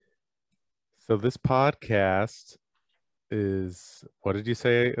So this podcast is, what did you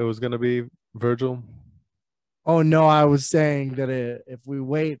say it was going to be, Virgil? Oh no, I was saying that if we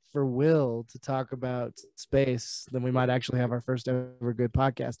wait for Will to talk about space, then we might actually have our first ever good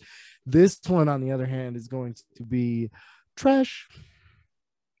podcast. This one, on the other hand, is going to be trash.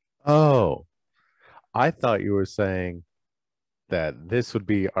 Oh, I thought you were saying that this would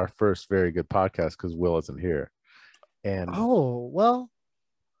be our first very good podcast because Will isn't here. And Oh, well,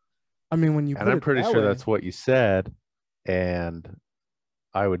 I mean, when you and put I'm it pretty that sure way, that's what you said. And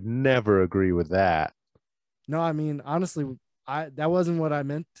I would never agree with that. no, I mean, honestly, I that wasn't what I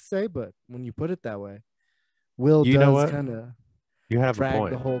meant to say, but when you put it that way, Will You know does what? kind of You have a drag the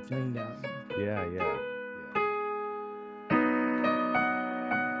point. whole thing down. Yeah.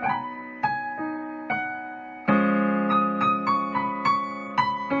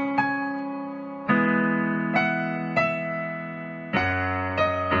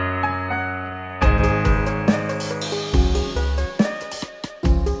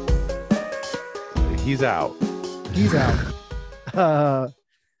 He's out, He's out. Uh,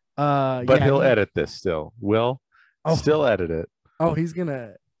 but yeah, he'll edit this still. Will Oh, still edit it. oh, he's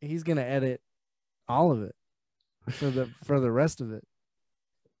gonna edit all of it for the rest of it,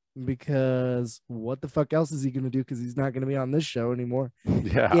 because what the fuck else is he gonna do? Because he's not gonna be on this show anymore.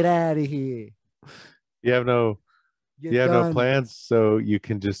 Yeah. Get out of here. You have no you Get have no done. plans, so you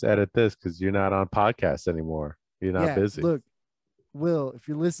can just edit this because you're not on podcast anymore. You're not Yeah, busy. look, Will, if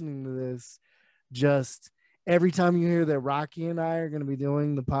you're listening to this, just every time you hear that Rocky and I are gonna be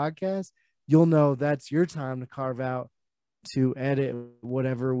doing the podcast, you'll know that's your time to carve out to edit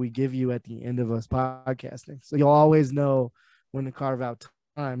whatever we give you at the end of us podcasting. So you'll always know when to carve out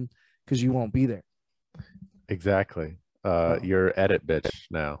time because you won't be there. Exactly. Oh. You're edit bitch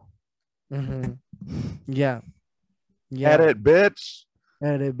now. Mm-hmm. Yeah. Edit bitch.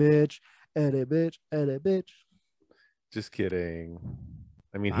 Edit bitch. Edit bitch. Edit bitch. Just kidding.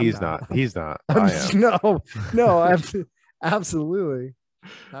 I mean, I'm he's not. not. He's not. I'm I am. no, absolutely.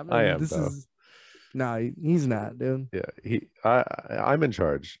 I I mean, am this though. is no, he's not, dude. Yeah. I'm in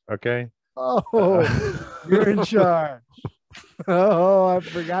charge. Okay. Oh, you're in charge. Oh, I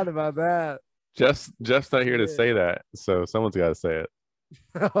forgot about that. Jeff's not here to say that, so someone's got to say it.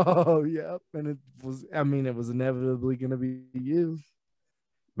 Oh, yep. And it was inevitably going to be you.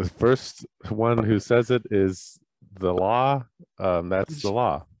 The first one who says it is the law. That's the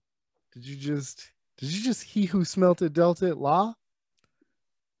law. Did you just he who smelt it dealt it law?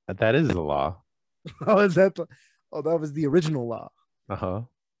 That is the law. Oh, that was the original law. Uh-huh.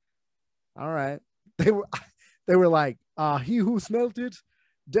 All right. They were like, he who smelt it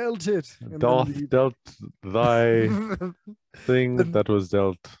dealt it. And Doth dealt thy thing that was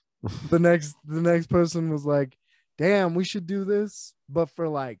dealt. the next person was like, damn, we should do this, but for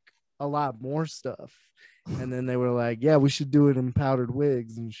like a lot more stuff. And then they were like, yeah, we should do it in powdered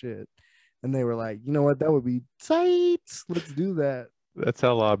wigs and shit. And they were like, you know what, that would be tight. Let's do that. That's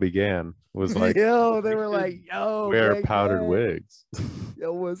how law began. Was like, yo, they were like, yo, wear powdered wigs.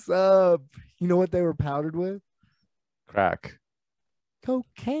 Yo, what's up? You know what they were powdered with? Crack.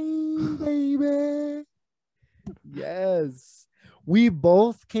 Cocaine, baby. Yes. We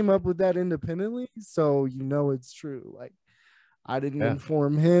both came up with that independently, so you know it's true. Like, I didn't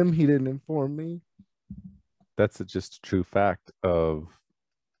inform him, he didn't inform me. That's just a true fact of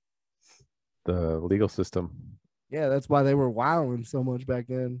the legal system. Yeah, that's why they were wilding so much back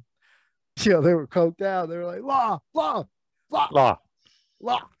then. Yeah, they were coked out. They were like, law.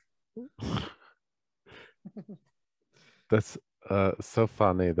 That's so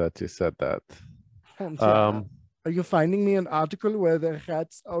funny that you said that. Are you finding me an article where the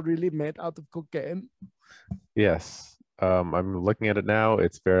hats are really made out of cocaine? Yes. I'm looking at it now.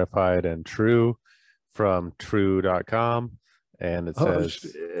 It's verified and true from true.com. And it says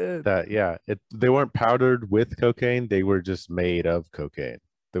that, they weren't powdered with cocaine. They were just made of cocaine.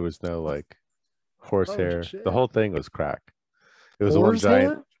 There was no like horsehair. The whole thing was crack. It was one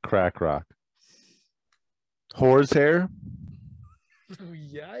giant crack rock. Horsehair?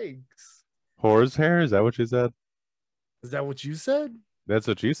 Yikes. Horsehair? Is that what you said? Is that what you said? That's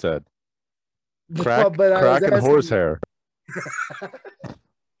what you said. Crack, and horsehair.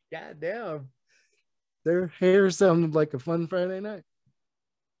 God damn. Their hair sounded like a fun Friday night.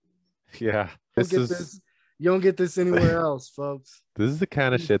 Yeah. You don't get this anywhere else, folks. This is the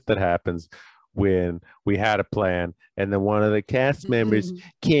kind of shit that happens when we had a plan and then one of the cast members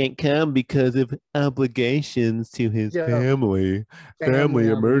can't come because of obligations to his family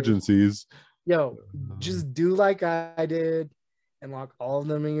emergencies. Yo, just do like I did and lock all of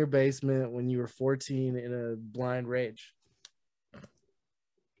them in your basement when you were 14 in a blind rage.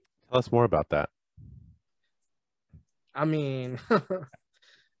 Tell us more about that. I mean,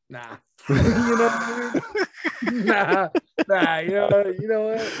 nah. You know what I mean? Nah. You know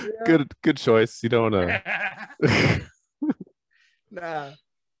what? Yeah. Good choice. You don't want to. Nah.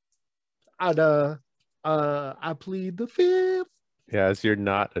 I plead the fifth. Yeah, as you're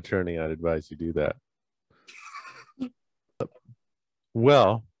not attorney, I'd advise you do that.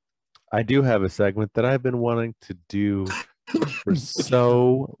 Well, I do have a segment that I've been wanting to do for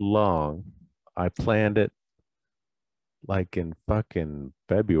so long. I planned it like in fucking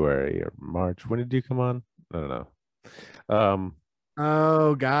February or March. When did you come on? I don't know.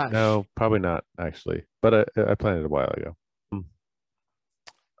 Oh gosh. No, probably not actually, but I planned it a while ago.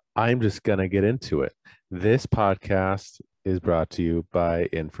 I'm just gonna get into it. This podcast is brought to you by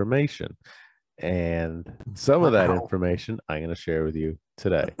information, and some of that information I'm gonna share with you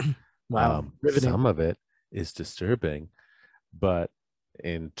today. Wow. Some of it is disturbing, but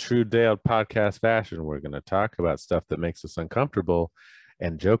in true Dale podcast fashion, we're going to talk about stuff that makes us uncomfortable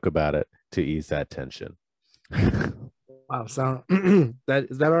and joke about it to ease that tension. Wow. So is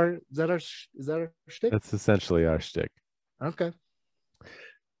that our shtick? That's essentially our shtick. Okay.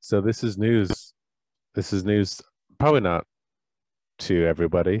 So this is news. This is news, probably not to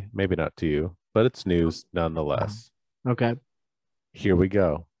everybody, maybe not to you, but it's news nonetheless. Okay. Here we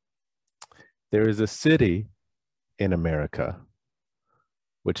go. There is a city in America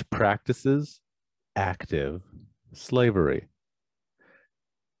which practices active slavery.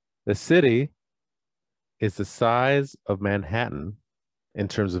 The city is the size of Manhattan in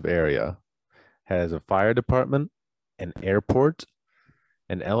terms of area, has a fire department, an airport,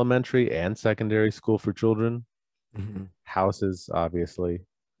 an elementary and secondary school for children, houses, obviously,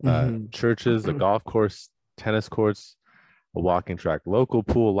 churches, a golf course, tennis courts, a walking track, local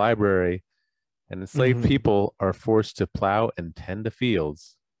pool, library, and enslaved people are forced to plow and tend the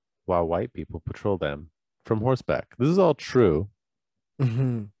fields while white people patrol them from horseback. This is all true.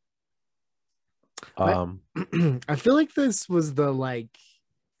 I feel like this was the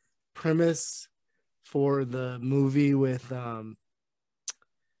premise for the movie with oh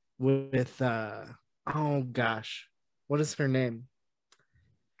gosh, what is her name?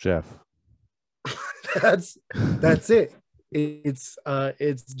 Jeff. That's it. It's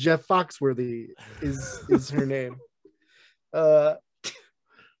Jeff Foxworthy is her name.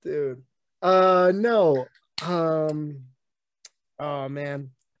 Dude. No. Oh man.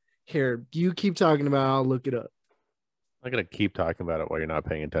 Here, you keep talking about it, I'll look it up. I'm not gonna keep talking about it while you're not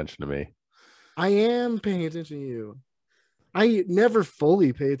paying attention to me. I am paying attention to you. I never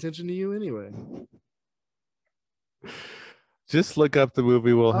fully pay attention to you anyway. Just look up the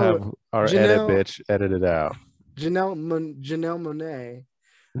movie. We'll have our edit bitch edit it out. Janelle Monáe.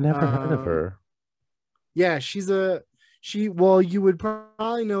 Never heard of her. Yeah, well, you would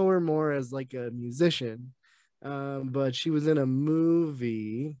probably know her more as like a musician. But she was in a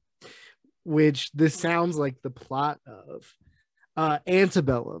movie, which this sounds like the plot of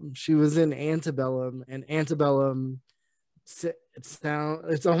Antebellum. She was in Antebellum, and Antebellum,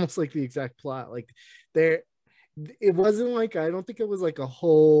 it's almost like the exact plot. Like it wasn't like, I don't think it was like a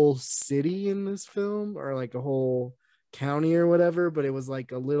whole city in this film or like a whole county or whatever, but it was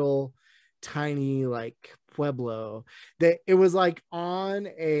like a little tiny like pueblo that it was like on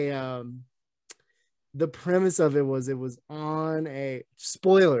a the premise of it was on a,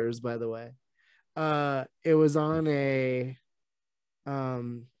 spoilers by the way, it was on a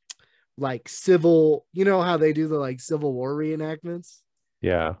like civil, you know how they do the like Civil War reenactments?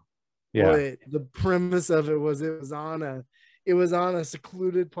 Yeah. Well, the premise of it was on a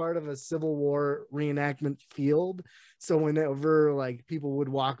secluded part of a Civil War reenactment field. So whenever like people would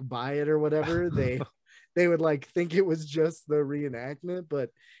walk by it or whatever, they would like think it was just the reenactment,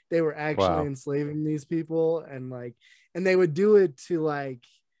 but they were actually enslaving these people, and they would do it to like,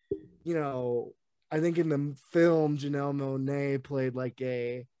 you know, I think in the film Janelle Monáe played like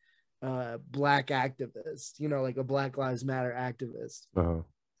a black activist, you know, like a Black Lives Matter activist.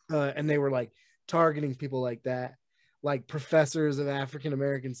 And they were like targeting people like that, like professors of African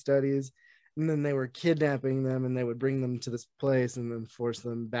American studies, and then they were kidnapping them and they would bring them to this place and then force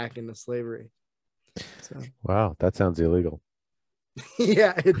them back into slavery. So. Wow, that sounds illegal.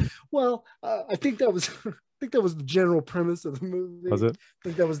 Yeah, I think that was the general premise of the movie. Was it? I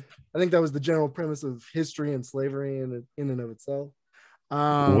think that was the general premise of history and slavery in and of itself.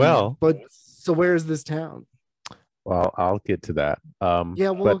 But so where is this town? Well, I'll get to that.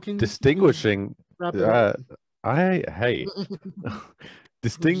 But distinguishing,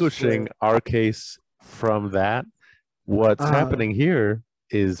 distinguishing our case from that, what's happening here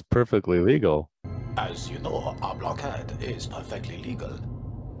is perfectly legal. As you know, our blockade is perfectly legal.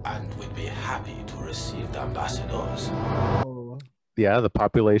 and we'd be happy to receive the ambassadors. Yeah, the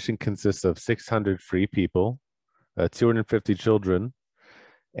population consists of 600 free people, 250 children,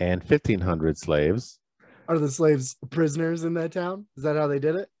 and 1,500 slaves. Are the slaves prisoners in that town? Is that how they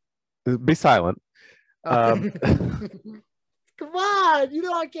did it? Be silent. Come on,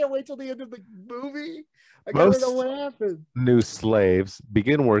 I can't wait till the end of the movie. I gotta know what happened. New slaves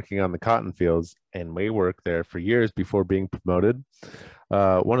begin working on the cotton fields and may work there for years before being promoted.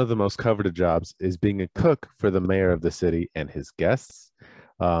 One of the most coveted jobs is being a cook for the mayor of the city and his guests.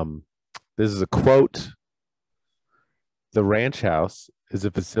 This is a quote. The ranch house is a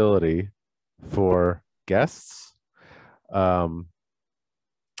facility for guests. And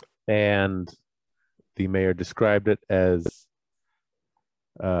the mayor described it as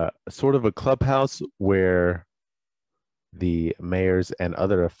sort of a clubhouse where the mayors and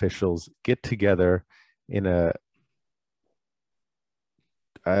other officials get together in a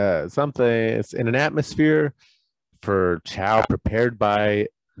it's in an atmosphere for chow prepared by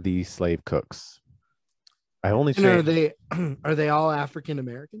the slave cooks. Are they all African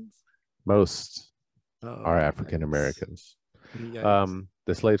Americans? Most are African Americans.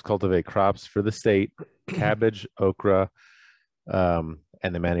 The slaves cultivate crops for the state, cabbage, okra, and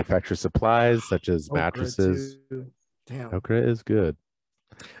they manufacture supplies such as mattresses. Damn. Okra is good.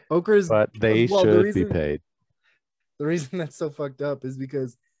 But they should be paid. The reason that's so fucked up is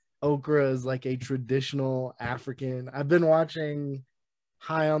because okra is like a traditional African. I've been watching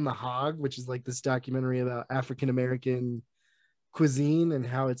High on the Hog, which is like this documentary about African American cuisine and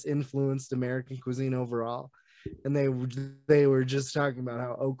how it's influenced American cuisine overall. And they were just talking about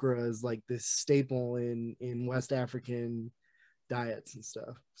how okra is like this staple in West African diets and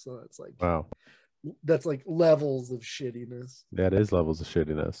stuff. So that's like, wow, that's like levels of shittiness. That is levels of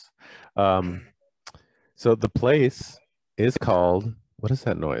shittiness. So the place is called, what is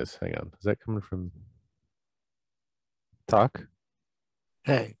that noise? Hang on, is that coming from talk?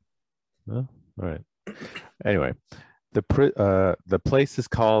 Hey. No? All right. Anyway, the place is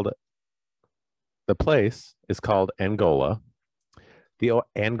called Angola, the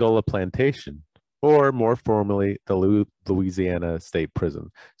Angola Plantation, or more formally, the Louisiana State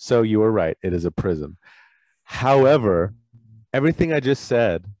Prison. So you were right, it is a prison. However, everything I just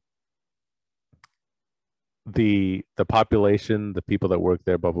said, the population, the people that work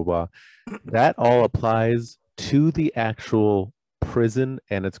there, blah blah blah, that all applies to the actual prison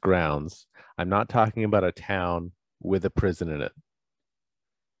and its grounds. I'm not talking about a town with a prison in it.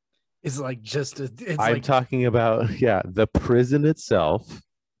 It's like I'm talking about, the prison itself,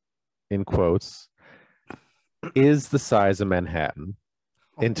 in quotes, is the size of Manhattan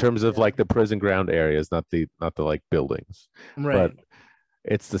in terms of like the prison ground areas, not the like buildings, right? But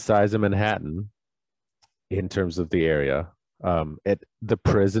it's the size of Manhattan in terms of the area. The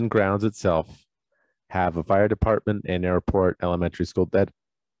prison grounds itself have a fire department, an airport, elementary school. That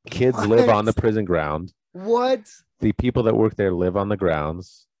kids live on the prison ground. What? The people that work there live on the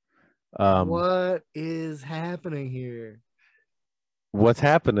grounds. What is happening here? What's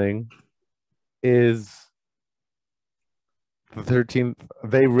happening is the 13th.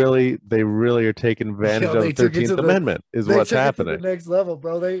 They really are taking advantage of the 13th Amendment. Is what's happening. It to the next level,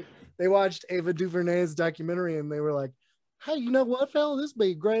 bro. They watched Ava DuVernay's documentary and they were like, "Hey, you know what, fella? This would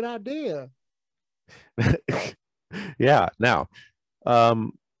be a great idea." Yeah. Now,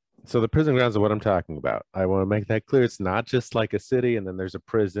 so the prison grounds are what I'm talking about. I want to make that clear. It's not just like a city and then there's a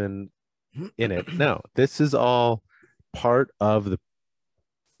prison in it. No, this is all part of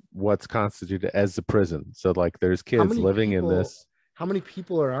what's constituted as the prison. So like there's kids living in this. How many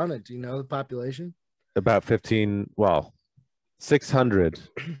people are on it? Do you know the population? About 600.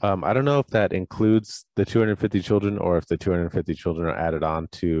 I don't know if that includes the 250 children or if the 250 children are added on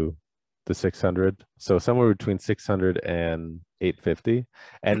to the 600. So somewhere between 600 and 850.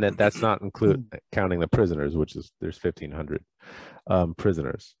 And that's not counting the prisoners, which is there's 1,500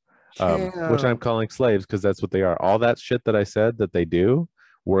 prisoners. Which I'm calling slaves because that's what they are. All that shit that I said that they do,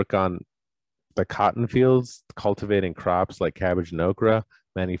 work on the cotton fields, cultivating crops like cabbage and okra,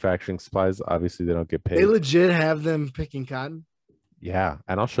 manufacturing supplies. Obviously, they don't get paid. They legit have them picking cotton? Yeah,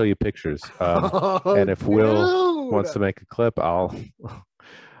 and I'll show you pictures. And if Will wants to make a clip,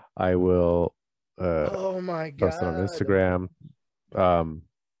 I will oh my God. post it on Instagram.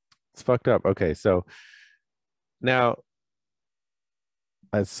 It's fucked up. Okay, so now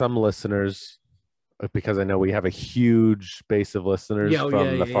as some listeners, because I know we have a huge base of listeners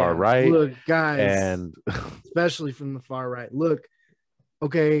from the far right. Look, guys, and especially from the far right. Look,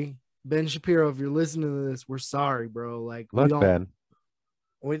 okay, Ben Shapiro, if you're listening to this, we're sorry, bro. Like, look, Ben,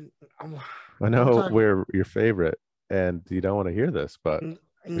 I know we're your favorite, and you don't want to hear this, but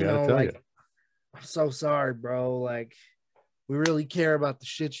You know, like, I'm so sorry, bro. Like, we really care about the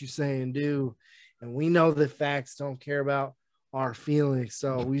shit you say and do. And we know that facts don't care about our feelings.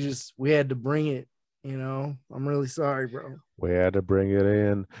 So we had to bring it, you know. I'm really sorry, bro. We had to bring it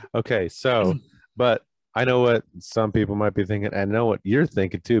in. Okay, so, but I know what some people might be thinking. I know what you're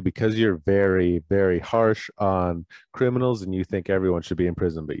thinking too, because you're very, very harsh on criminals and you think everyone should be in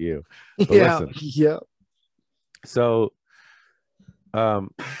prison but you. But listen. Yeah. So,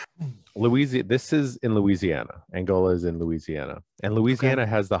 Louisiana, this is in Louisiana. Angola is in Louisiana. And Louisiana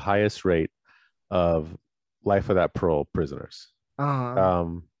has the highest rate of life without parole prisoners.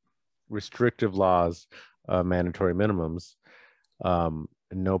 Restrictive laws, mandatory minimums,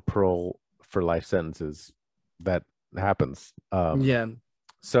 no parole for life sentences. That happens.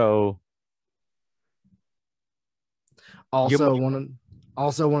 So also one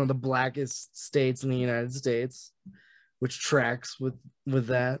of the blackest states in the United States, which tracks with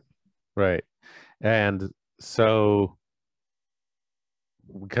that. Right. And so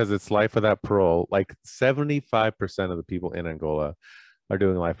because it's life without parole, like 75% of the people in Angola are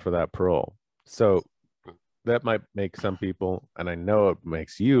doing life without parole. So that might make some people, and I know it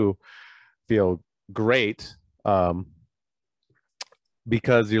makes you feel great,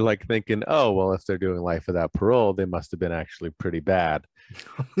 because you're like thinking, oh, well, if they're doing life without parole, they must have been actually pretty bad.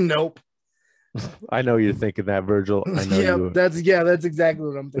 Nope. I know you're thinking that, Virgil. I know that's exactly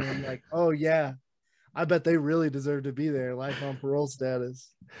what I'm thinking. Like, oh yeah, I bet they really deserve to be there, life on parole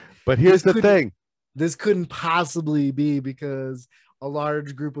status. But here's the thing. This couldn't possibly be because a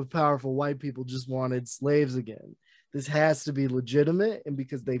large group of powerful white people just wanted slaves again. This has to be legitimate, and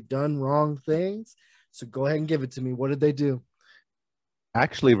because they've done wrong things. So go ahead and give it to me. What did they do?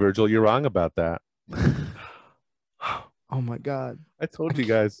 Actually, Virgil, you're wrong about that. Oh my God. I told you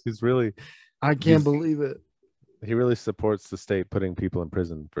guys, I can't believe it. He really supports the state putting people in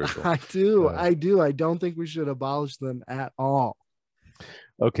prison, Virgil. I do. I don't think we should abolish them at all.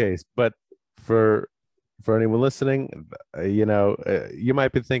 Okay, but for anyone listening, you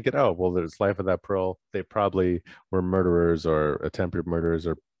might be thinking, oh, well, there's life without parole. They probably were murderers or attempted murderers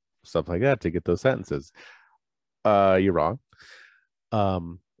or stuff like that to get those sentences. You're wrong.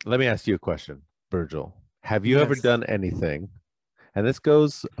 Let me ask you a question, Virgil. Have you ever done anything? And this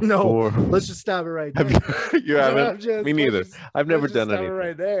goes let's just stop it right there. You haven't? Me neither. I've never done anything.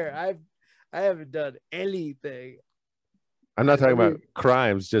 Right there. I haven't done anything. I'm not talking about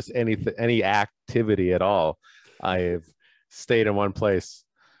crimes, just any activity at all. I've stayed in one place.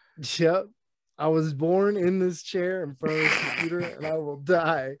 Yep. I was born in this chair in front of the computer, and I will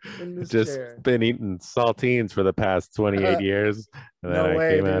die in this chair. Just been eating saltines for the past 28 years. And then I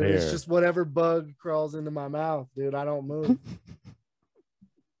came out here. It's just whatever bug crawls into my mouth, dude. I don't move.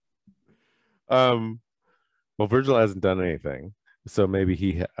 Well, Virgil hasn't done anything, so maybe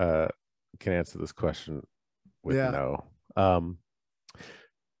he can answer this question with no.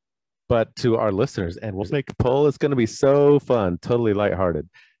 But to our listeners, and we'll make a poll. It's going to be so fun, totally lighthearted.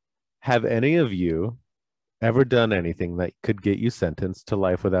 Have any of you ever done anything that could get you sentenced to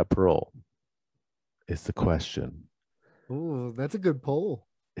life without parole? Is the question. Oh, that's a good poll.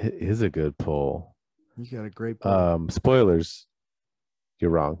 It is a good poll. You got a great poll. Spoilers.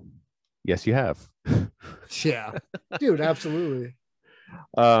 You're wrong. Yes, you have. Yeah, dude, absolutely.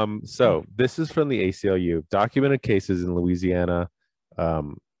 So this is from the ACLU. Documented cases in Louisiana.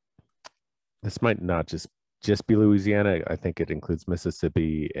 This might not just be Louisiana. I think it includes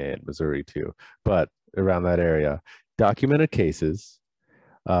Mississippi and Missouri too, but around that area. Documented cases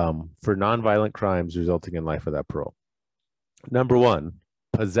for nonviolent crimes resulting in life without parole. Number 1,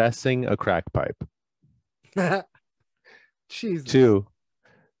 possessing a crack pipe. Jesus. 2,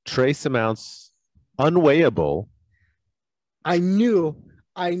 trace amounts unweighable. I knew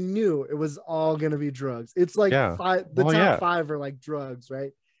it was all gonna be drugs. It's like top 5 are like drugs,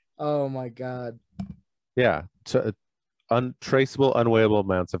 right? Oh my God. Yeah. Untraceable, unweighable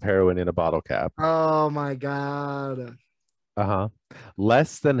amounts of heroin in a bottle cap. Oh my God.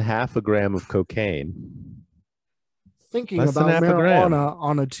 Less than half a gram of cocaine. Thinking about marijuana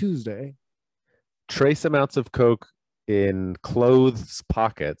on a Tuesday. Trace amounts of coke in clothes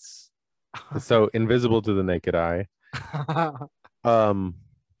pockets, so invisible to the naked eye.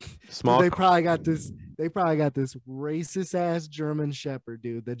 Small. They probably got this racist ass German Shepherd,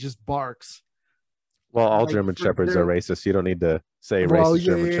 dude, that just barks. Well, all German Shepherds are racist. You don't need to say racist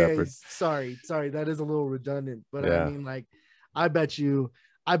German Shepherd. Sorry, that is a little redundant, but I mean, like, I bet you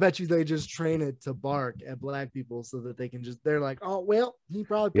they just train it to bark at black people so that they're like, oh well, he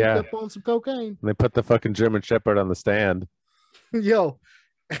probably picked up on some cocaine. And they put the fucking German Shepherd on the stand. Yo,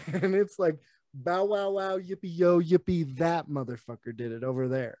 and it's like Bow wow wow yippee yo yippee, that motherfucker did it over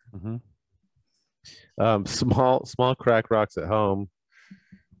there. Small crack rocks at home.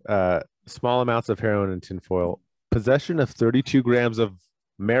 Small amounts of heroin and tinfoil. Possession of 32 grams of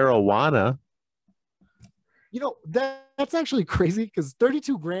marijuana. That's actually crazy because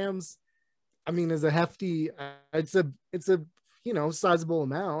 32 grams, I mean, is a hefty. It's a sizable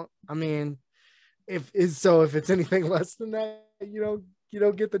amount. I mean, if it's anything less than that, you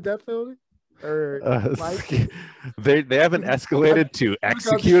don't get the death penalty or life. They haven't escalated to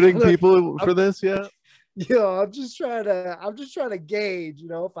executing people for this yet. I'm just trying to gauge,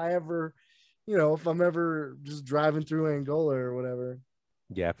 if I'm ever just driving through Angola or whatever.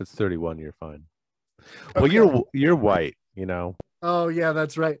 Yeah, if it's 31, you're fine. Well, you're white, Oh yeah,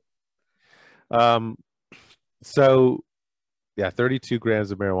 that's right. So yeah, 32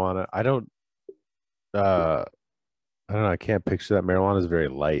 grams of marijuana. I don't know. I can't picture that. Marijuana is very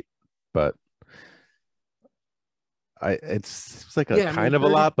light, but it's like kind of a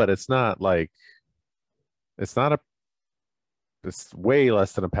lot, but it's not like it's way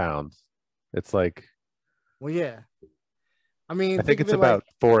less than a pound. It's like, well, yeah. I mean, I think it's about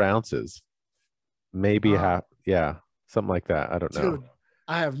 4 ounces, maybe half. Yeah, something like that. I don't know. Dude,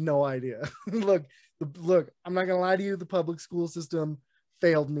 I have no idea. Look, I'm not gonna lie to you. The public school system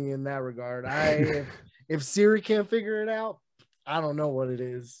failed me in that regard. If Siri can't figure it out, I don't know what it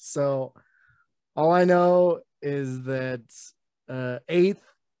is. So all I know is that an eighth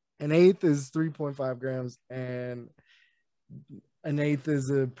is 3.5 grams, and an eighth is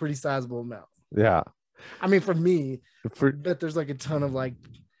a pretty sizable amount. Yeah. I mean, for me, I bet there's like a ton of like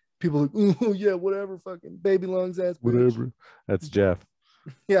people like, oh yeah, whatever, fucking baby lungs ass bitch. Whatever. That's Jeff.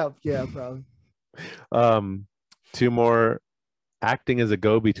 Yeah, probably. 2 more. Acting as a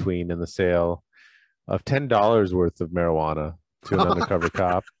go-between in the sale of $10 worth of marijuana to an undercover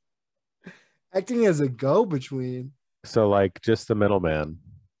cop. Acting as a go-between. So like just the middleman.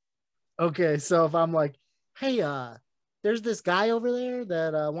 Okay, so if I'm like, hey, there's this guy over there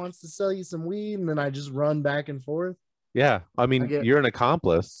that wants to sell you some weed, and then I just run back and forth. Yeah, I mean, you're an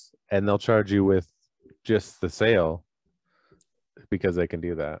accomplice, and they'll charge you with just the sale because they can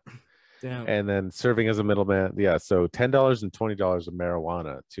do that. Damn. And then serving as a middleman. Yeah, so $10 and $20 of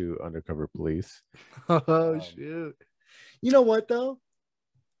marijuana to undercover police. Oh, shoot. You know what, though?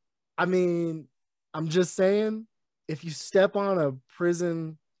 I mean, I'm just saying, if you step into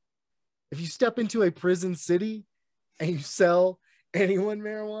a prison city and you sell anyone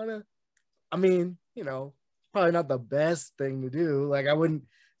marijuana, I mean, probably not the best thing to do. Like, I wouldn't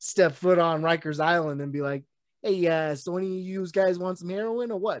step foot on Rikers Island and be like, hey, so any of you guys want some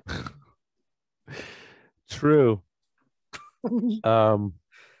heroin or what? True. I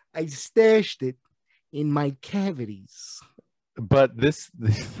stashed it in my cavities. But these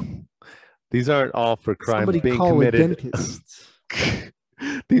aren't all for crimes Somebody being call committed. A dentist.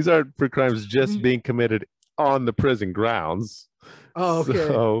 These aren't for crimes just being committed on the prison grounds. Oh,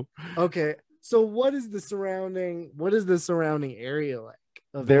 okay. Okay. So what is the surrounding area like?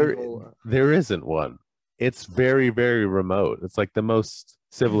 There isn't one. It's very, very remote. It's like the most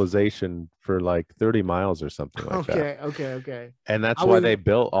civilization for like 30 miles or something like that. Okay. And that's why they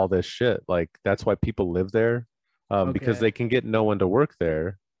built all this shit. Like that's why people live there, because they can get no one to work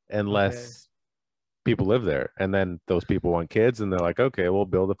there unless people live there. And then those people want kids, and they're like, okay, we'll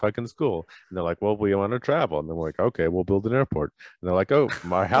build a fucking school. And they're like, well, we want to travel. And then we're like, okay, we'll build an airport. And they're like, oh,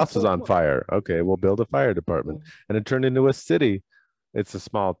 my house is on fire. Okay, we'll build a fire department. And it turned into a city. It's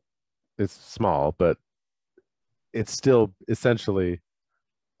small, but it's still essentially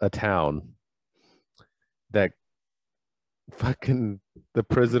a town that fucking the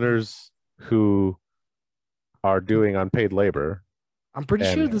prisoners who are doing unpaid labor. I'm pretty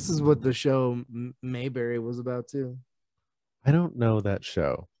sure this is what the show Mayberry was about too. I don't know that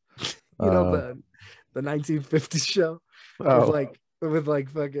show. The 1950s show. Oh. With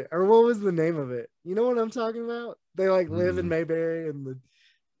fucking, or what was the name of it? You know what I'm talking about? They like live in Mayberry, and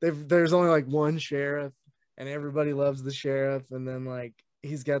there's only like one sheriff, and everybody loves the sheriff, and then like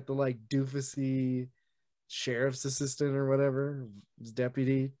he's got the like doofusy sheriff's assistant or whatever, his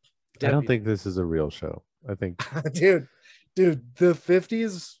deputy. I don't think this is a real show. I think dude, the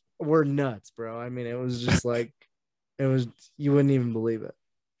 50s were nuts, bro. I mean, it was just like you wouldn't even believe it.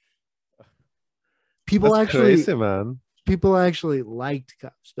 People actually liked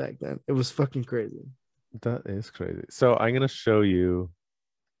cops back then. It was fucking crazy. That is crazy. So I'm gonna show you.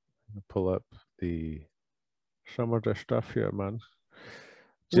 Pull up some of the stuff here, man.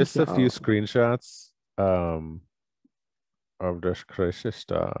 Just a few screenshots of this crazy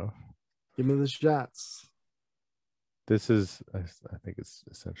stuff. Give me the shots. This is, I think it's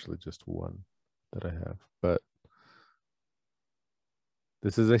essentially just one. that I have, but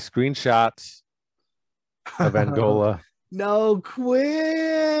this is a screenshot of Angola. No,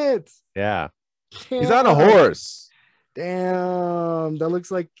 quit. Yeah. Damn. He's on a horse. Damn. That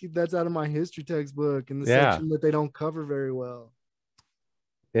looks like that's out of my history textbook in the section that they don't cover very well.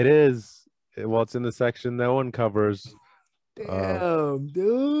 It is. Well, it's in the section no one covers. Damn,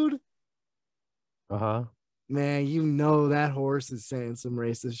 dude. Uh-huh. Man, you know that horse is saying some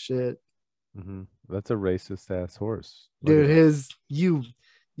racist shit. Mm-hmm. That's a racist ass horse. Dude, you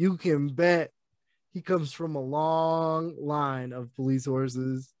can bet he comes from a long line of police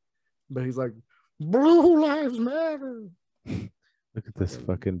horses, but he's like, Blue Lives Matter. Look at this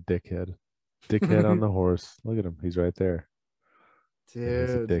fucking dickhead. Dickhead on the horse. Look at him. He's right there. Dude. Yeah,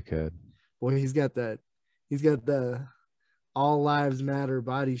 he's a dickhead. Boy, he's got the all lives matter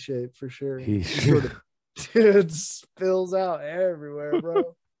body shape for sure. He sort of dude spills out everywhere,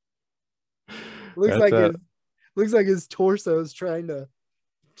 bro. Looks like his torso is trying to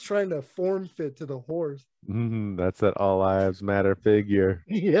form fit to the horse. That's that all lives matter figure.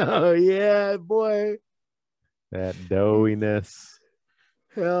 Yeah, boy. That doughiness.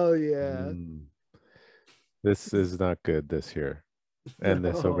 Hell yeah. This is not good this here. And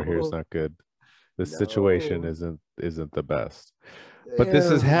this over here is not good. This situation isn't the best. But this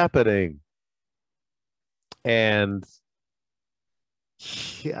is happening. And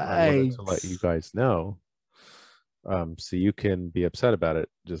I wanted to let you guys know. So you can be upset about it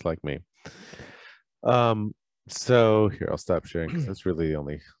just like me. So here, I'll stop sharing because that's really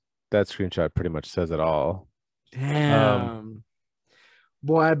that screenshot pretty much says it all. Damn.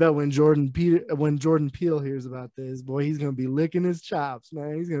 Boy, I bet when Jordan Peele hears about this, boy, he's gonna be licking his chops,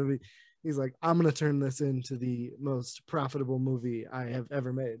 man. He's like, I'm gonna turn this into the most profitable movie I have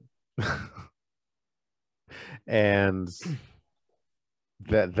ever made. And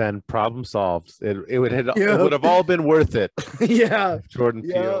then problem solved. It would have all been worth it. Yeah. If Jordan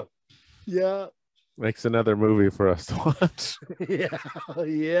Peele makes another movie for us to watch.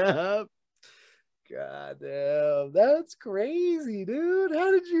 Yeah. God damn, that's crazy, dude.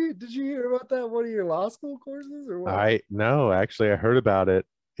 How did you hear about that? One of your law school courses or what? No, actually I heard about it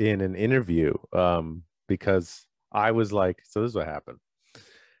in an interview because I was like, so this is what happened.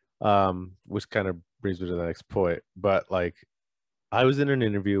 Which kind of brings me to the next point, but like I was in an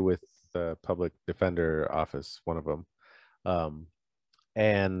interview with the public defender office, one of them,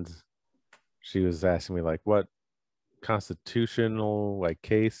 and she was asking me like what constitutional like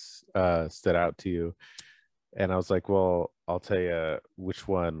case stood out to you, and I was like, well, I'll tell you which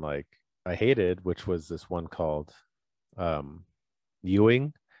one like I hated, which was this one called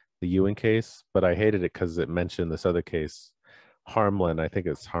Ewing, the Ewing case, but I hated it because it mentioned this other case, Harmland. I think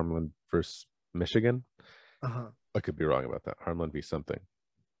it's Harmland versus Michigan. I could be wrong about that. Harmland v something.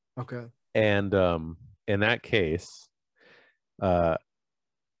 Okay. And in that case, it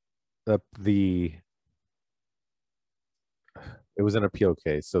was an appeal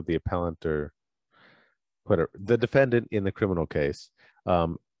case, so the appellant or whatever, the defendant in the criminal case,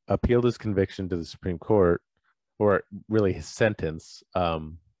 appealed his conviction to the Supreme Court, or really his sentence,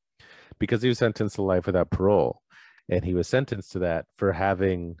 because he was sentenced to life without parole, and he was sentenced to that for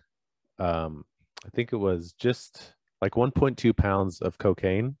having, I think it was just like 1.2 pounds of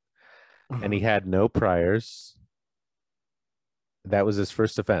cocaine, and he had no priors. That was his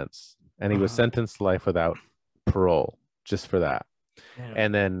first offense, and he was sentenced to life without parole just for that.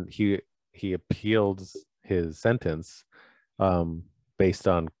 And then he appealed his sentence based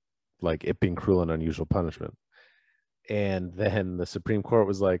on like it being cruel and unusual punishment. And then the Supreme Court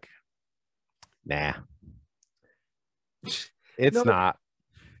was like, nah, it's not.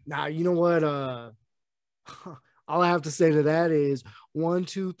 Nah, you know what? All I have to say to that is 1,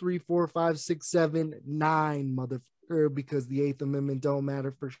 2, 3, 4, 5, 6, 7, 9, motherfucker, because the Eighth Amendment don't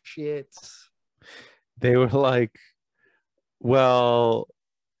matter for shit. They were like, well,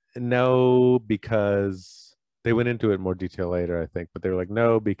 no, because they went into it in more detail later, I think, but they were like,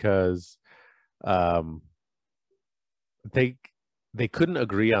 no, because they couldn't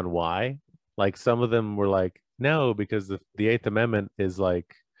agree on why. Like some of them were like, no, because the Eighth Amendment is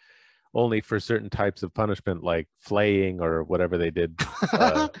like only for certain types of punishment, like flaying or whatever they did.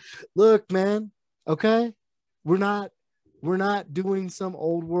 Look, man, okay, we're not doing some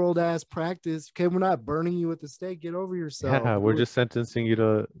old world ass practice. Okay, we're not burning you at the stake. Get over yourself. Yeah, we're just sentencing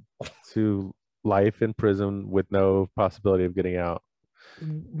you to life in prison with no possibility of getting out.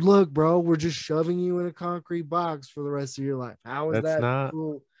 Look, bro, we're just shoving you in a concrete box for the rest of your life. How is that not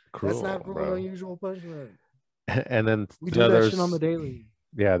cruel? That's not cruel and unusual punishment. And then we do that shit on the daily.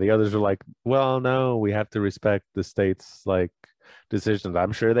 Yeah, the others are like, well, no, we have to respect the state's like decisions.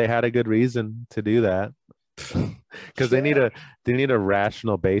 I'm sure they had a good reason to do that because they need a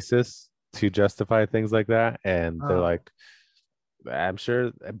rational basis to justify things like that, and they're like, I'm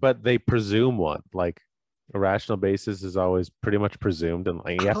sure, but they presume one. Like a rational basis is always pretty much presumed, and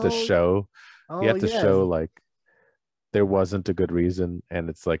like you have to show like there wasn't a good reason, and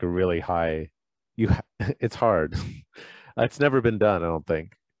it's like a really high. It's hard. It's never been done, I don't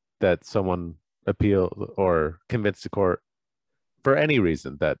think, that someone appealed or convinced the court for any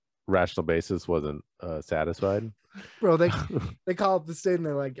reason that rational basis wasn't satisfied. Bro, they call up the state and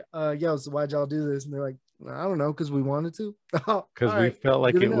they're like, yo, so why'd y'all do this? And they're like, I don't know, because we wanted to. Because we felt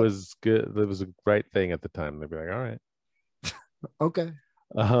like it was good. It was a right thing at the time. They'd be like, all right. Okay.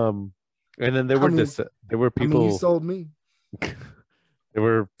 And then there were people. You sold me. There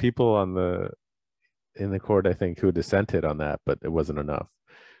were people in the court, I think, who dissented on that, but it wasn't enough.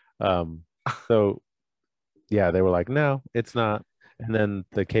 So yeah, they were like, no, it's not. And then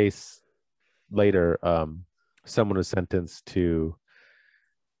the case later, someone was sentenced to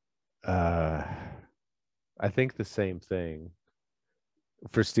I think the same thing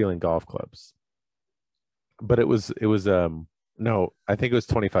for stealing golf clubs. But it was no, I think it was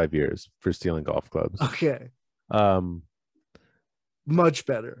 25 years for stealing golf clubs. Okay. Much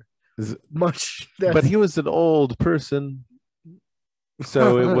better. Much. But he was an old person,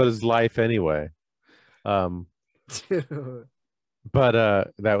 so it was life anyway. But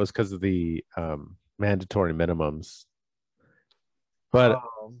that was because of the mandatory minimums. But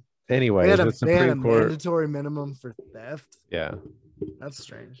anyway, the Supreme Court mandatory minimum for theft. Yeah, that's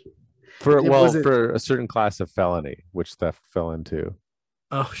strange. For a certain class of felony, which theft fell into.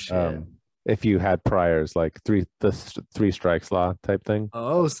 Oh shit! If you had priors, like the three strikes law type thing.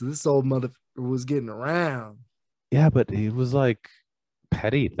 Oh, so this old motherfucker was getting around. Yeah, but he was like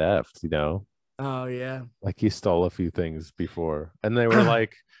petty theft, you know. Oh yeah. Like he stole a few things before, and they were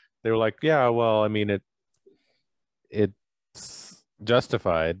like, yeah, well, I mean, it's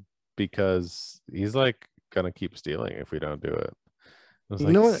justified because he's like gonna keep stealing if we don't do it. I was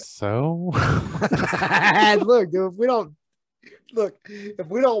like, so look, dude, if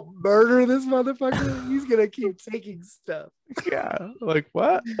we don't murder this motherfucker, he's gonna keep taking stuff. Yeah, like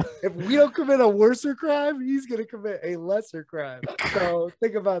what? If we don't commit a worser crime, he's gonna commit a lesser crime. So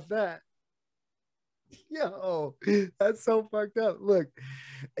think about that. Yo, that's so fucked up. Look,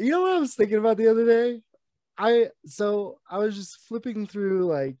 you know what I was thinking about the other day? I was just flipping through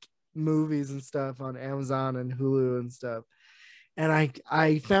like movies and stuff on Amazon and Hulu and stuff, and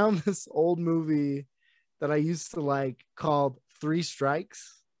I found this old movie that I used to like called Three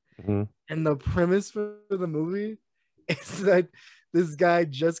Strikes. Mm-hmm. And the premise for the movie is that this guy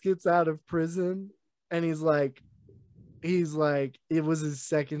just gets out of prison and he's like it was his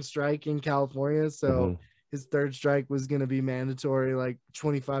second strike in California, so his third strike was going to be mandatory, like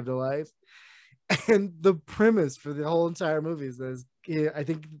 25 to life. And the premise for the whole entire movie is that I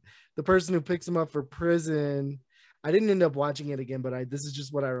think the person who picks him up for prison, I didn't end up watching it again, but this is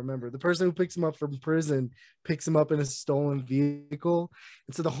just what I remember. The person who picks him up from prison picks him up in a stolen vehicle.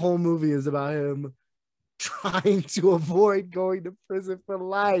 And so the whole movie is about him trying to avoid going to prison for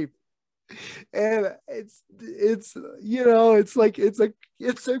life. And it's you know, it's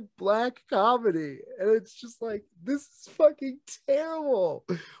a black comedy, and it's just like, this is fucking terrible.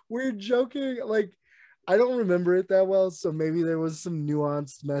 We're joking, like I don't remember it that well, so maybe there was some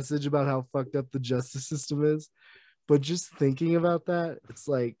nuanced message about how fucked up the justice system is, but just thinking about that, it's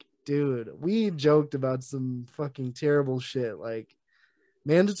like, dude, we joked about some fucking terrible shit. Like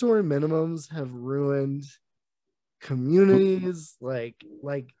mandatory minimums have ruined communities. Like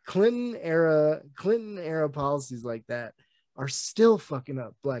Clinton era policies like that are still fucking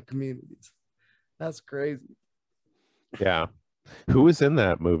up black communities. That's crazy. Yeah. Who was in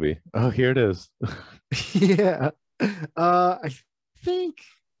that movie? Oh, here it is. Yeah. I think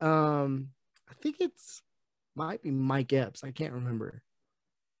it's might be Mike Epps. I can't remember.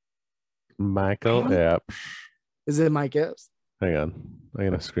 Michael Epps. Is it Mike Epps? Hang on. I'm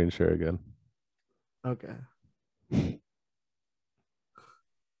gonna screen share again. Okay.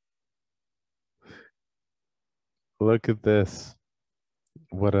 Look at this.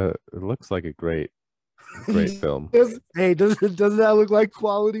 It looks like a great film. Doesn't that look like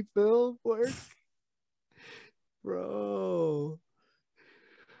quality film work? Bro.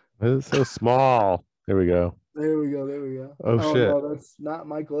 It's so small. There we go. There we go. Oh shit. No, that's not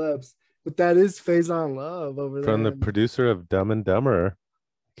Michael Epps. But that is Faison Love over there. From the producer of Dumb and Dumber.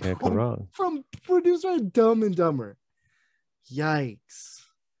 Can't go wrong. From producer of Dumb and Dumber. Yikes.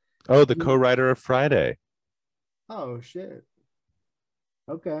 Oh, the co-writer of Friday. Oh shit.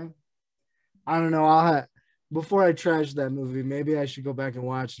 Okay. I don't know. before I trash that movie, maybe I should go back and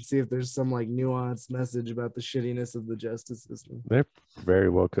watch and see if there's some like nuanced message about the shittiness of the justice system. They're very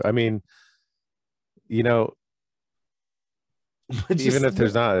well. I mean, you know, even if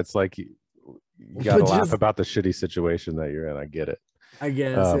there's not, it's like you gotta laugh about the shitty situation that you're in. I get it. I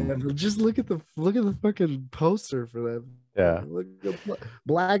guess. Yeah. Just look at the fucking poster for that. Yeah. Look at the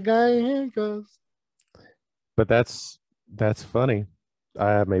black guy in handcuffs. But that's funny.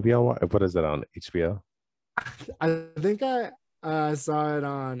 Maybe I'll watch. What is it on HBO? I think I saw it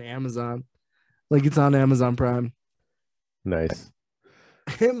on Amazon. Like it's on Amazon Prime. Nice.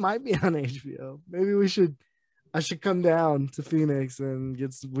 It might be on HBO. Maybe I should come down to Phoenix and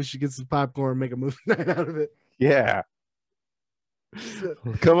we should get some popcorn and make a movie night out of it. Yeah.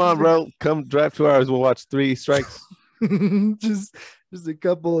 Come on, bro. Come drive 2 hours. We'll watch 3 Strikes. just a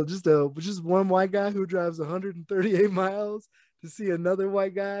couple, just one white guy who drives 138 miles to see another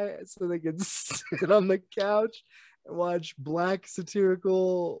white guy so they can sit on the couch and watch black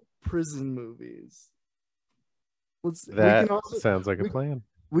satirical prison movies. That sounds like a plan.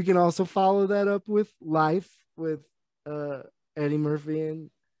 We can also follow that up with Life with Eddie Murphy and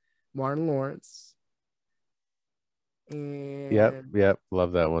Martin Lawrence. And yep,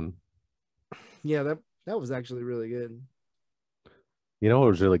 love that one. Yeah, that was actually really good. You know what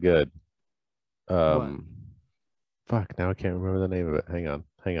was really good? What? Fuck, now I can't remember the name of it. Hang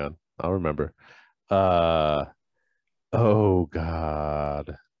on. I'll remember. Oh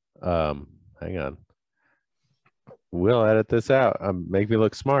God. Hang on. We'll edit this out. Make me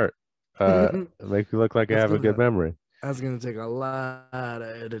look smart. Make me look like I have a good memory. That's gonna take a lot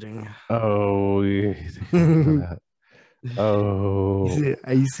of editing. Oh, yeah. Oh,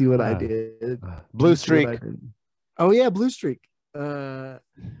 you see what I did? Blue Streak. Oh yeah, Blue Streak.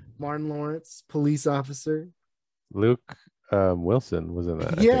 Martin Lawrence, police officer. Luke Wilson was in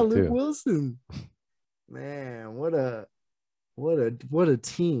that. Yeah, Luke Wilson. Man, what a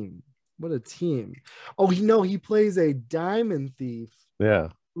team. What a team. Oh, he plays a diamond thief. Yeah.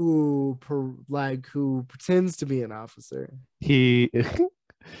 Who pretends to be an officer.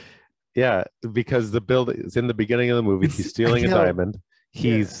 Yeah, because the building is in the beginning of the movie. He's stealing a diamond.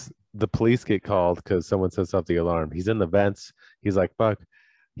 The police get called because someone says something alarm. He's in the vents. He's like, fuck.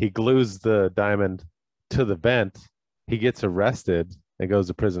 He glues the diamond to the vent. He gets arrested and goes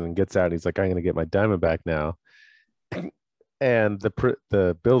to prison and gets out. He's like, I'm going to get my diamond back now. And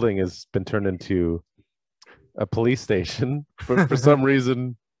the building has been turned into a police station. For some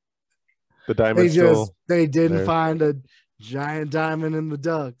reason, the diamond they didn't find a giant diamond in the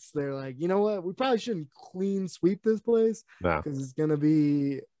ducts. They're like, you know what? We probably shouldn't clean sweep this place because it's gonna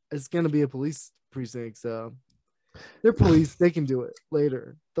be a police precinct. So they're police. They can do it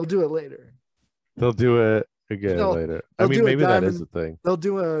later. They'll do it later. They'll do it again later. I mean, maybe that is the thing. They'll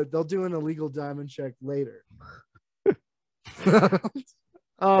do an illegal diamond check later.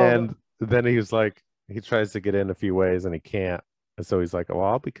 And then he was like, he tries to get in a few ways and he can't. And so he's like, well,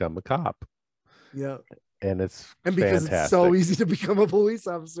 I'll become a cop. Yeah. And because fantastic. It's so easy to become a police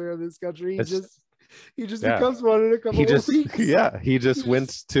officer in this country, he just becomes one in a couple of weeks. Yeah, he just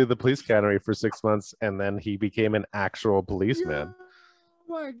went to the police academy for 6 months and then he became an actual policeman. Oh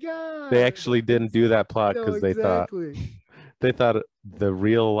my God. They actually didn't do that plot because they thought the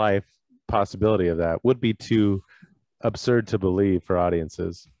real life possibility of that would be too absurd to believe for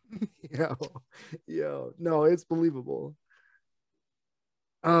audiences. Yo, no, it's believable.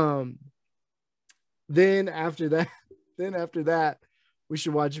 Then after that, we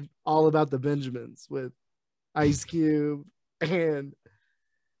should watch All About the Benjamins with Ice Cube and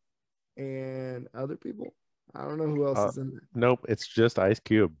other people. I don't know who else is in it. Nope, it's just Ice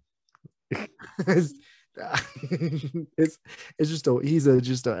Cube. It's just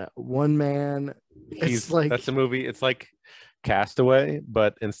a one man. That's a movie. It's like Castaway,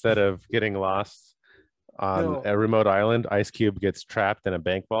 but instead of getting lost on a remote island, Ice Cube gets trapped in a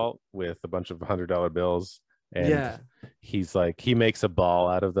bank vault with a bunch of $100 bills, and he's like, he makes a ball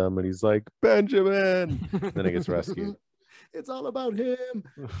out of them, and he's like, Benjamin. Then he gets rescued. It's all about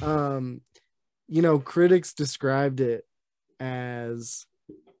him. Critics described it as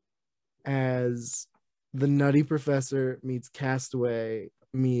the Nutty Professor meets Castaway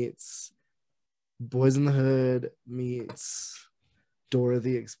meets Boys in the Hood meets Dora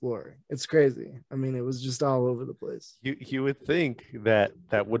the Explorer. It's crazy. I mean, it was just all over the place. You would think that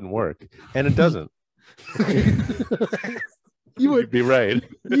wouldn't work, and it doesn't. You'd be right.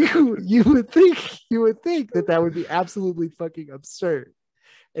 You would think that would be absolutely fucking absurd,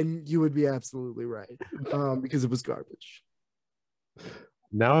 and you would be absolutely right, because it was garbage.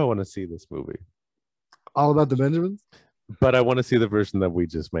 Now I want to see this movie. All About the Benjamins? But I want to see the version that we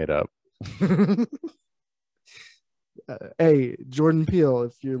just made up. Hey, Jordan Peele,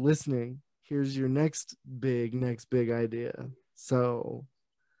 if you're listening, here's your next big idea. So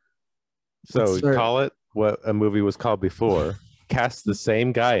call it what a movie was called before. Cast the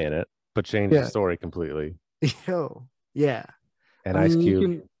same guy in it, but change the story completely. Yo, yeah. And Ice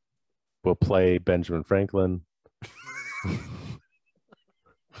Cube will play Benjamin Franklin.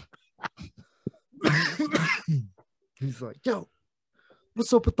 He's like, yo,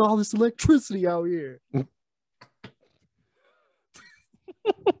 what's up with all this electricity out here?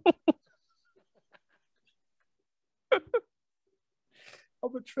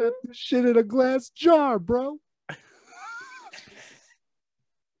 I'm gonna trap this shit in a glass jar, bro.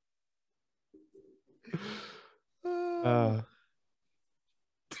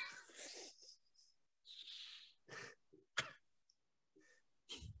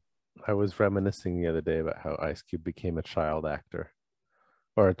 I was reminiscing the other day about how Ice Cube became a child actor,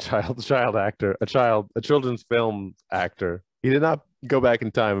 or a children's film actor. He did not go back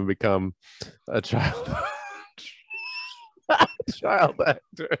in time and become a child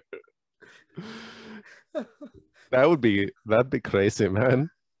actor. That'd be crazy, man.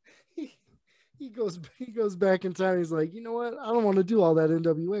 He goes back in time. He's like, you know what? I don't want to do all that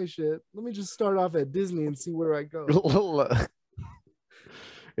NWA shit. Let me just start off at Disney and see where I go.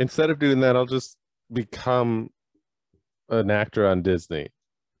 Instead of doing that, I'll just become an actor on Disney.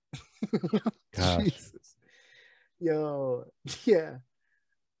 Jesus. Yo, yeah.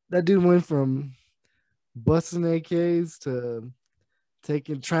 That dude went from busting AKs to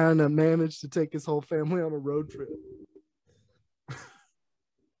trying to manage to take his whole family on a road trip.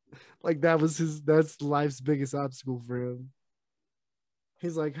 Like that's life's biggest obstacle for him.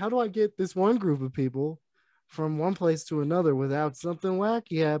 He's like, how do I get this one group of people from one place to another without something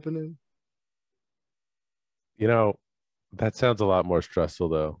wacky happening? You know, that sounds a lot more stressful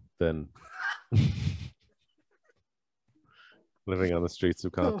though than living on the streets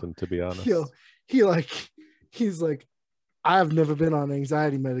of Compton, to be honest. He's like, I've never been on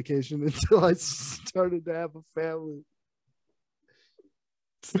anxiety medication until I started to have a family.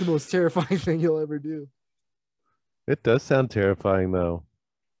 It's the most terrifying thing you'll ever do. It does sound terrifying though.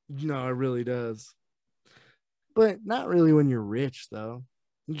 No, it really does. But not really when you're rich, though.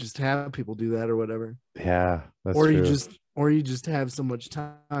 You just have people do that or whatever. Yeah, that's true. You just have so much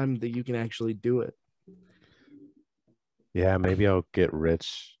time that you can actually do it. Yeah, maybe I'll get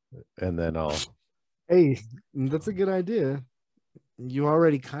rich and then I'll. Hey, that's a good idea. You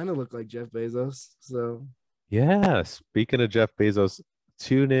already kind of look like Jeff Bezos, so. Yeah, speaking of Jeff Bezos,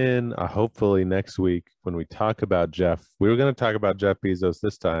 tune in hopefully next week when we talk about Jeff. We were going to talk about Jeff Bezos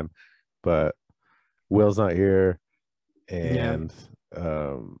this time, but Will's not here, and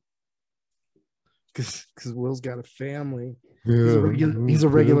because Will's got a family. He's a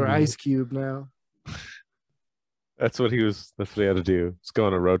regular Ice Cube now. That's what he had to do. Let's go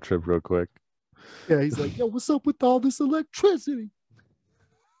on a road trip real quick. Yeah, he's like, yo, what's up with all this electricity?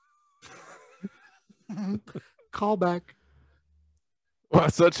 Callback. Wow,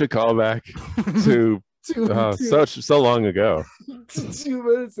 such a callback to so long ago. 2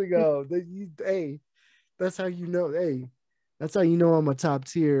 minutes ago. Hey, that's how you know. Hey, that's how you know I'm a top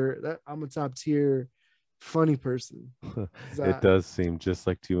tier. I'm a top tier funny person. It does seem just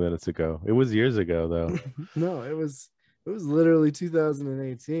like 2 minutes ago. It was years ago though. No, it was literally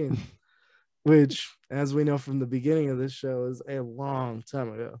 2018, which, as we know from the beginning of this show, is a long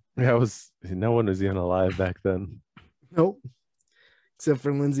time ago. Yeah, no one was even alive back then. Nope. Except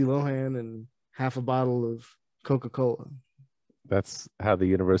for Lindsay Lohan and half a bottle of Coca-Cola. That's how the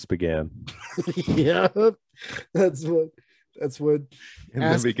universe began. Yeah, that's what. In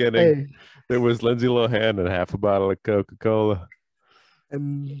the beginning, there was Lindsay Lohan and half a bottle of Coca-Cola.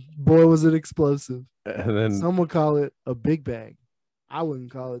 And boy, was it explosive. And then some would call it a big bang. I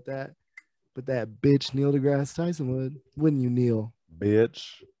wouldn't call it that, but that bitch Neil deGrasse Tyson would. Wouldn't you, Neil?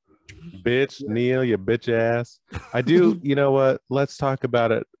 Bitch, yeah. Neil, you bitch ass. I do. You know what? Let's talk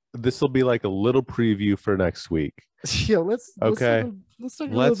about it. This will be like a little preview for next week. Yeah, let's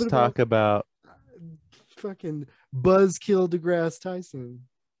talk about fucking buzzkill deGrasse Tyson.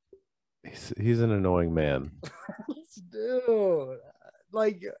 He's an annoying man. Dude,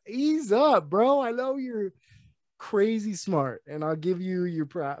 like, ease up, bro. I know you're crazy smart, and I'll give you your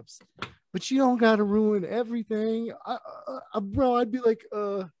props, but you don't got to ruin everything. Bro, I'd be like,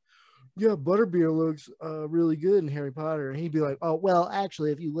 yeah, butterbeer looks really good in Harry Potter. And he'd be like, oh, well,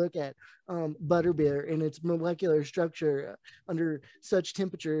 actually, if you look at butterbeer and its molecular structure under such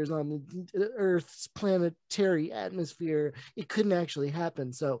temperatures on Earth's planetary atmosphere, it couldn't actually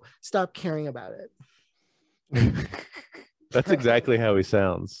happen. So stop caring about it. That's exactly how he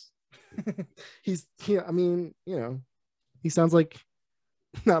sounds. I mean, you know, He sounds like.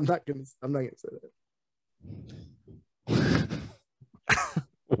 No, I'm not gonna say that.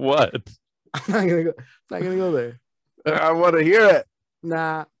 What? I'm not gonna go there. I want to hear it.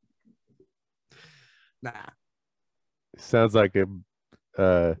 Nah. Sounds like a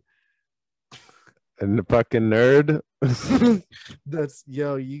fucking nerd.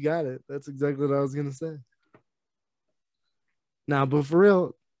 You got it. That's exactly what I was gonna say. Nah, but for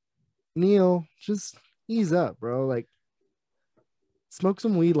real, Neil, just ease up, bro. Like, smoke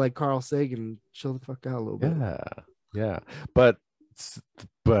some weed like Carl Sagan and chill the fuck out a little bit. Yeah. But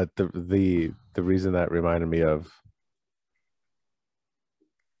the reason that reminded me of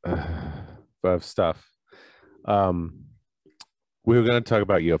stuff. We were going to talk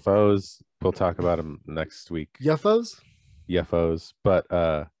about UFOs. We'll talk about them next week. UFOs, but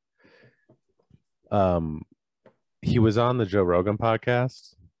he was on the Joe Rogan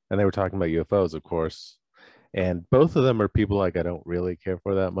podcast, and they were talking about UFOs, of course. And both of them are people like I don't really care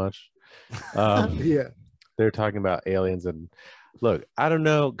for that much. Yeah, they're talking about aliens, and look, I don't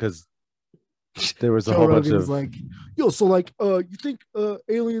know, because there was a Joe whole Rogan's bunch of like, yo, so like, you think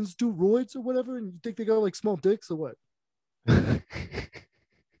aliens do roids or whatever, and you think they got like small dicks or what?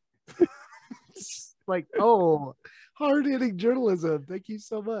 Like, oh, hard-hitting journalism. Thank you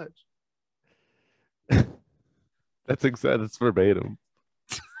so much. That's verbatim.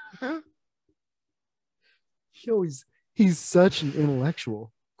 Yo, he's such an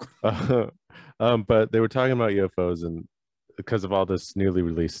intellectual. But they were talking about UFOs, and because of all this newly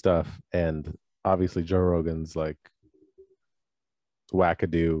released stuff, and obviously Joe Rogan's like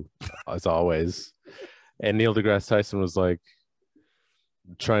wackadoo as always, and Neil deGrasse Tyson was like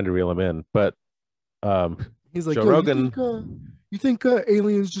trying to reel him in, but he's like, Joe Rogan, you think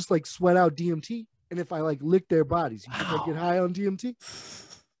aliens just like sweat out DMT, and if I like lick their bodies, you think I get high on DMT?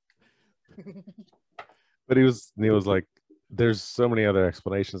 But Neil was like, there's so many other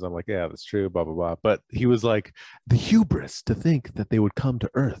explanations. I'm like, yeah, that's true, blah blah blah. But he was like, the hubris to think that they would come to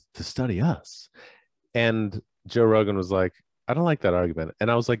Earth to study us. And Joe Rogan was like, I don't like that argument.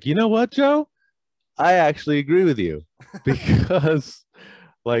 And I was like, you know what, Joe? I actually agree with you, because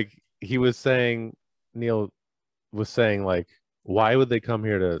like he was saying, Neil was saying, like, why would they come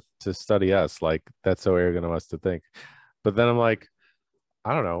here to study us? Like, that's so arrogant of us to think. But then I'm like,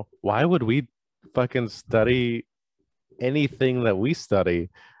 I don't know, why would we fucking study anything that we study?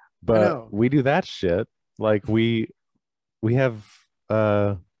 But we do that shit. Like, we have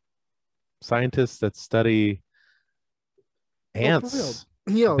scientists that study ants.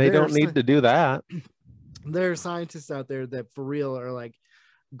 They don't need to do that. There are scientists out there that for real are like,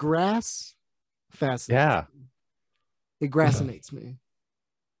 grass fascinates me. It grassinates me.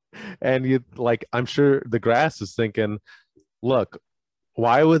 And you like, I'm sure the grass is thinking, look,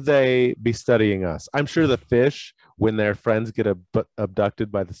 why would they be studying us? I'm sure the fish, when their friends get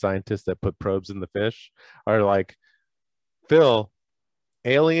abducted by the scientists that put probes in the fish, are like, Phil,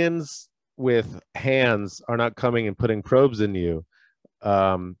 aliens with hands are not coming and putting probes in you.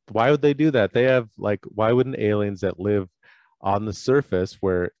 Why would they do that? They have like, why wouldn't aliens that live on the surface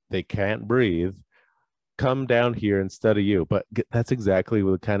where they can't breathe come down here and study you? But that's exactly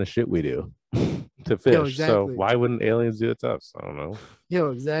the kind of shit we do to fish. Yo, exactly. So why wouldn't aliens do it to us? I don't know. Yo,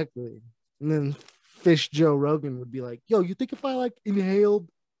 exactly. And then fish Joe Rogan would be like, yo, you think if I like inhaled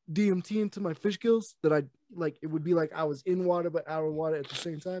DMT into my fish gills that I like, it would be like I was in water but out of water at the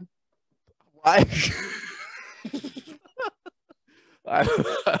same time? Why?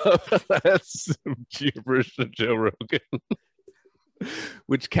 That's gibberish to Joe Rogan,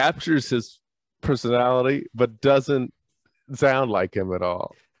 which captures his personality but doesn't sound like him at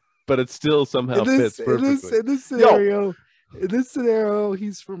all. But it still somehow fits perfectly. In this scenario,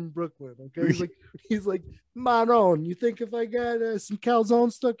 he's from Brooklyn. Okay, he's like, Maron, you think if I got some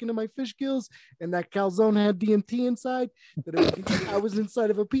calzone stuck into my fish gills and that calzone had DMT inside, that I was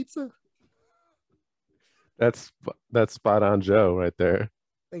inside of a pizza? That's spot on, Joe, right there.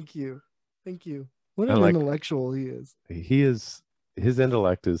 Thank you. What an intellectual he is. He is. His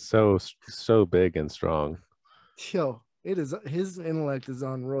intellect is so big and strong. Yo, it is. His intellect is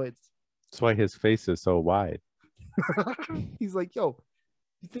on roids. That's why his face is so wide. He's like, yo,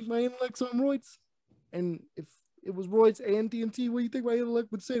 you think my intellect's on roids? And if it was roids and DMT, what do you think my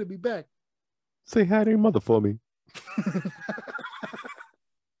intellect would say to be back? Say hi to your mother for me.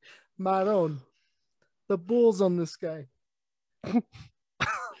 Maron, the bulls on this guy.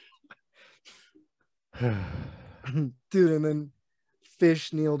 Dude, and then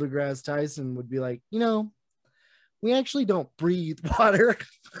fish Neil deGrasse Tyson would be like, you know, we actually don't breathe water.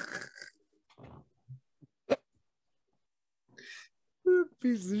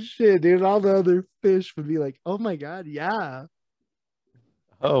 piece of shit, dude. All the other fish would be like, oh my God, yeah.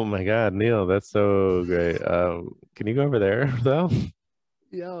 Oh my God, Neil, that's so great. Can you go over there though?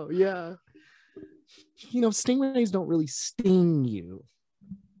 Yo, yeah. Stingrays don't really sting you.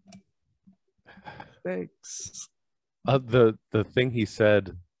 Thanks. The thing he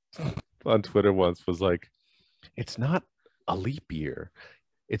said on Twitter once was like, it's not a leap year.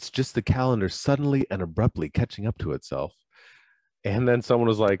 It's just the calendar suddenly and abruptly catching up to itself. And then someone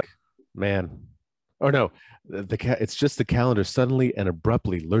was like, man, or no, it's just the calendar suddenly and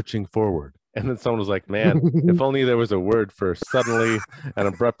abruptly lurching forward. And then someone was like, man, if only there was a word for suddenly and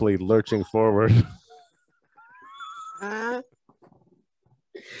abruptly lurching forward.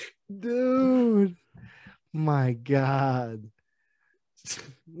 Dude, my God.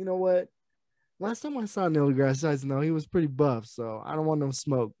 You know what? Last time I saw Neil deGrasse Tyson, though, he was pretty buff, so I don't want no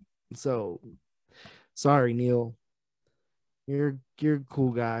smoke. So, sorry, Neil. You're a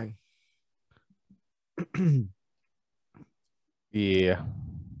cool guy. Yeah.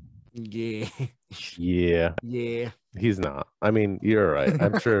 Yeah. Yeah. Yeah. He's not. I mean, you're right.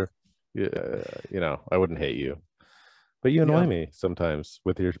 I'm sure, I wouldn't hate you. But you annoy me sometimes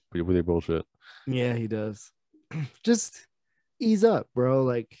with your bullshit. Yeah, he does. Just ease up, bro.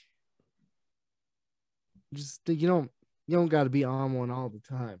 Like, just you don't got to be on one all the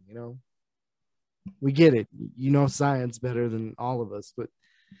time. We get it. Science better than all of us, but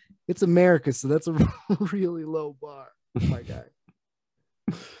it's America, so that's a really low bar, my guy.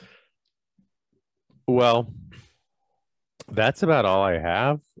 Well, that's about all I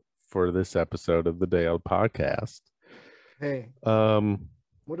have for this episode of the Day Old Podcast. Hey,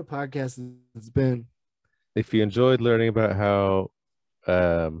 what a podcast it's been. If you enjoyed learning about how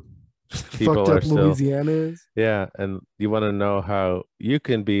people fucked are up still, Louisiana is, yeah, and you want to know how you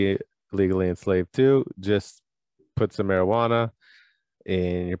can be legally enslaved too, just put some marijuana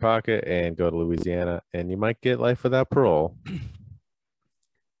in your pocket and go to Louisiana, and you might get life without parole.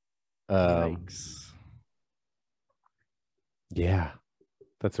 Yikes. Yeah,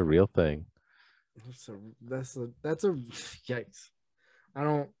 that's a real thing. That's a yikes. I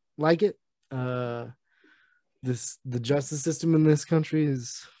don't like it. The justice system in this country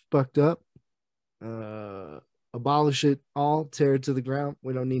is fucked up. Abolish it all, tear it to the ground.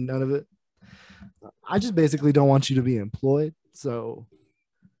 We don't need none of it. I just basically don't want you to be employed. So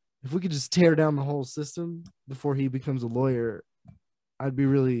if we could just tear down the whole system before he becomes a lawyer, that'd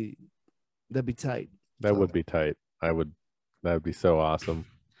be tight. That would be tight. That would be so awesome.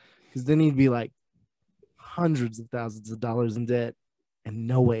 Because then he'd be like hundreds of thousands of dollars in debt and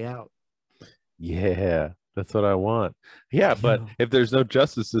no way out. Yeah, that's what I want. Yeah, but if there's no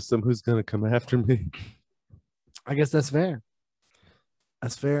justice system, who's going to come after me? I guess that's fair.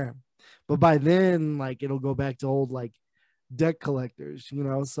 That's fair. But by then, like, it'll go back to old, like, debt collectors,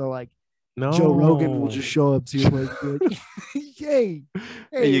 So, like, no. Joe Rogan will just show up to you like hey,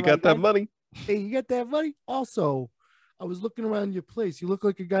 you got that money? Hey, you got that money? Also, I was looking around your place. You look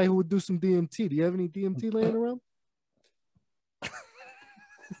like a guy who would do some DMT. Do you have any DMT laying around?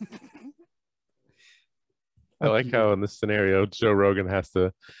 I like how in this scenario, Joe Rogan has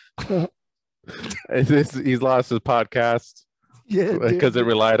to. He's lost his podcast. Yeah, because it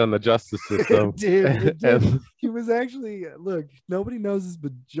relied on the justice system. He was actually, look, nobody knows this,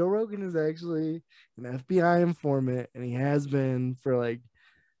 but Joe Rogan is actually an FBI informant, and he has been for like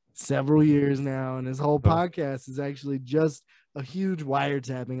several years now. And his whole podcast is actually just a huge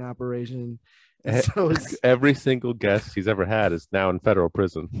wiretapping operation. And so every single guest he's ever had is now in federal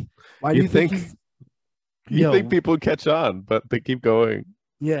prison. Why do you think? You think people catch on, but they keep going.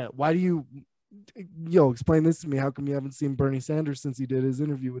 Yeah. Why do you? Explain this to me. How come you haven't seen Bernie Sanders since he did his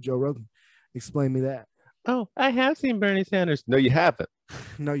interview with Joe Rogan? Explain me that. Oh, I have seen Bernie Sanders. No, you haven't.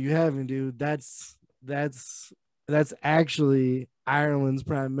 No, you haven't, dude. That's actually Ireland's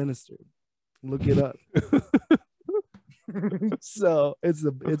prime minister. Look it up. So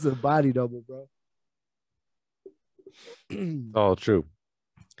it's a body double, bro. All true.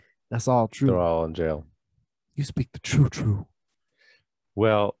 That's all true. They're all in jail. You speak the true.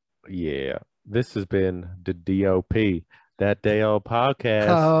 Well, yeah. This has been the DOP, That Day Old Podcast.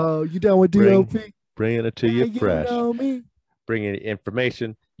 Oh, you done with DOP? Bringing it to you fresh. You know me. Bringing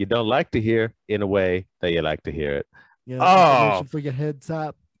information you don't like to hear in a way that you like to hear it. Yeah, information for your head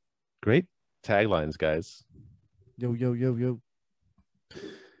top. Great taglines, guys. Yo. The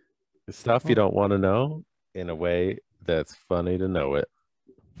stuff you don't want to know in a way that's funny to know it.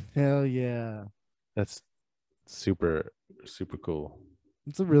 Hell yeah. That's super, super cool.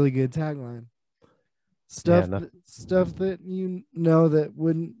 It's a really good tagline. Stuff that you know that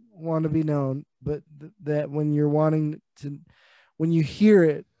wouldn't want to be known, but that when you're wanting when you hear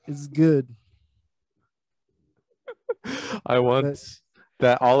it, it's good. I want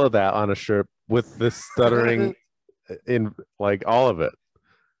all of that on a shirt with this stuttering in like all of it.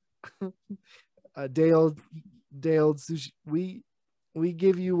 Day old sushi. We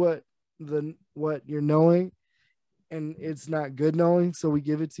give you what you're knowing, and it's not good knowing, so we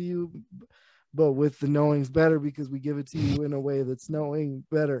give it to you. But with the knowing's better because we give it to you in a way that's knowing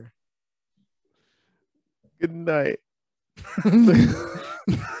better. Good night. Good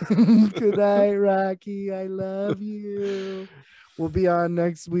night, Rocky. I love you. We'll be on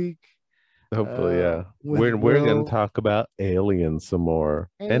next week. Hopefully, yeah. We're gonna talk about aliens some more.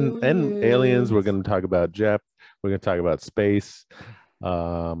 And aliens, we're gonna talk about Jeff. We're gonna talk about space.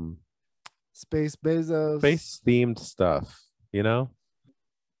 Space Bezos. Space themed stuff, you know?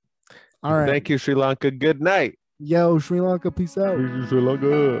 All right. Thank you, Sri Lanka. Good night. Yo, Sri Lanka, peace out. Sri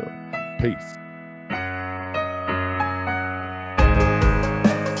Lanka. Peace.